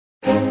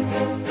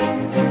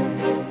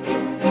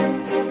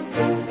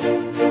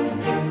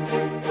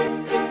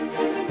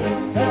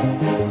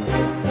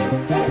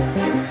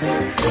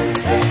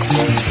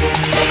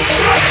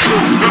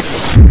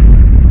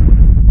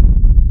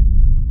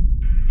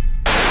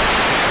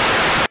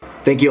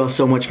Thank you all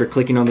so much for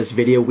clicking on this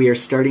video. We are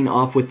starting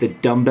off with the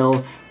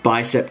dumbbell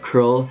bicep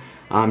curl.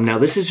 Now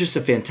this is just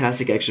a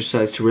fantastic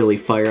exercise to really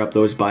fire up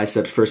those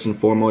biceps first and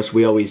foremost.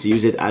 We always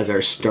use it as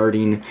our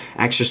starting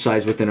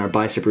exercise within our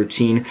bicep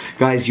routine.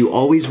 Guys, you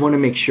always want to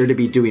make sure to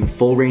be doing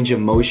full range of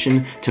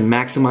motion to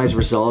maximize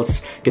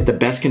results, get the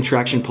best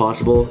contraction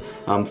possible,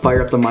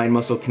 fire up the mind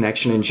muscle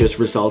connection, and just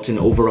result in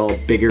overall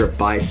bigger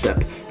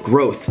bicep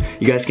growth.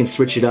 You guys can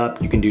switch it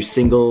up. You can do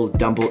single,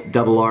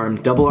 double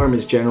arm. Double arm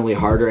is generally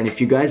harder, and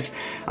if you guys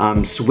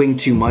swing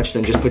too much,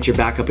 then just put your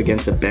back up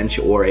against a bench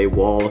or a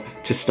wall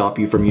to stop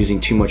you from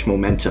using too much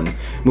momentum.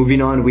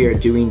 Moving on, we are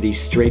doing the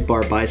straight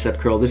bar bicep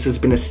curl. This has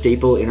been a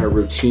staple in our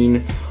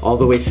routine all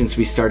the way since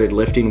we started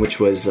lifting, which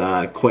was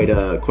quite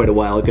a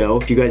while ago.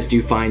 If you guys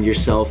do find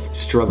yourself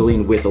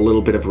struggling with a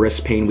little bit of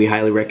wrist pain, we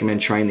highly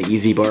recommend trying the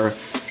easy bar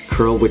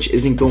curl, which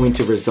isn't going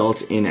to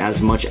result in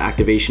as much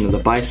activation of the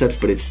biceps,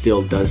 but it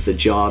still does the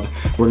job.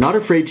 We're not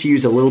afraid to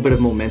use a little bit of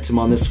momentum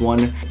on this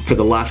one for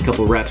the last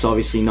couple reps,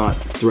 obviously not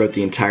throughout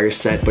the entire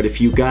set, but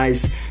if you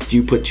guys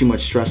do put too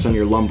much stress on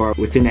your lumbar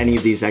within any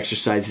of these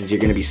exercises, you're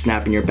going to be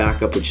snapping your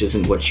back up, which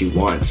isn't what you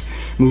want.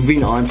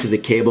 Moving on to the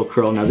cable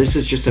curl. Now this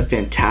is just a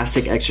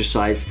fantastic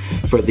exercise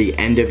for the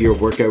end of your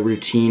workout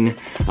routine.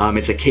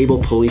 It's a cable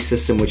pulley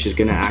system which is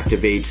going to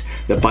activate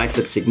the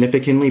biceps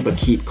significantly but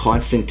keep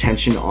constant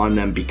tension on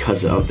them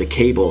because of the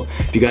cable.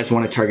 If you guys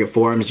want to target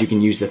forearms, you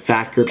can use the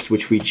fat grips,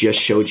 which we just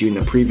showed you in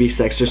the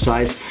previous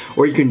exercise,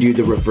 or you can do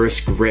the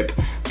reverse grip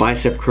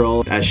bicep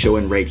curl as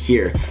shown right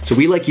here. So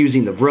we like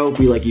using the rope,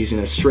 we like using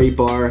a straight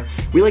bar,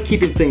 we like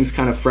keeping things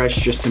kind of fresh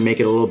just to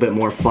make it a little bit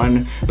more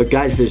fun. But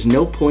guys, there's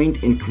no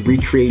point in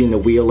recreating the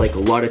wheel like a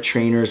lot of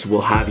trainers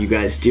will have you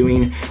guys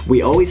doing.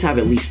 We always have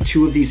at least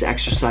 2 of these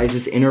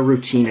exercises in our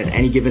routine at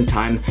any given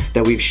time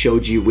that we've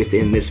showed you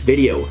within this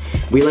video.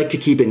 We like to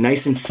keep it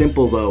nice and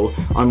simple though,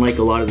 unlike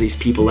a lot of these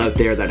people out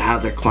there that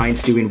have their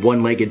clients doing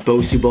one-legged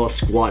Bosu ball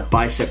squat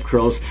bicep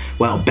curls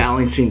while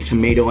balancing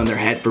tomato on their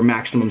head for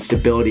maximum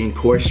stability and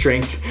core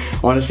strength.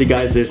 Honestly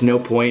guys, there's no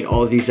point.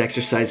 All of these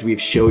exercises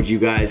we've showed you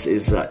guys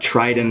is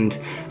tried and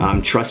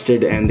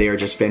trusted, and they are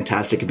just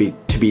fantastic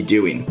to be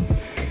doing.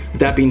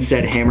 That being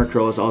said, hammer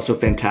curl is also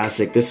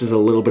fantastic. This is a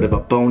little bit of a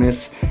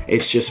bonus.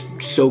 It's just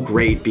so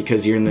great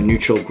because you're in the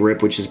neutral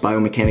grip, which is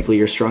biomechanically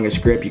your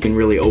strongest grip. You can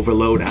really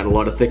overload, add a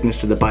lot of thickness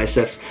to the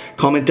biceps.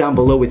 Comment down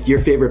below with your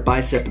favorite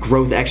bicep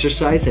growth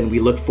exercise, and we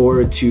look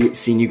forward to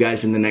seeing you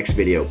guys in the next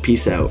video.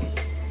 Peace out.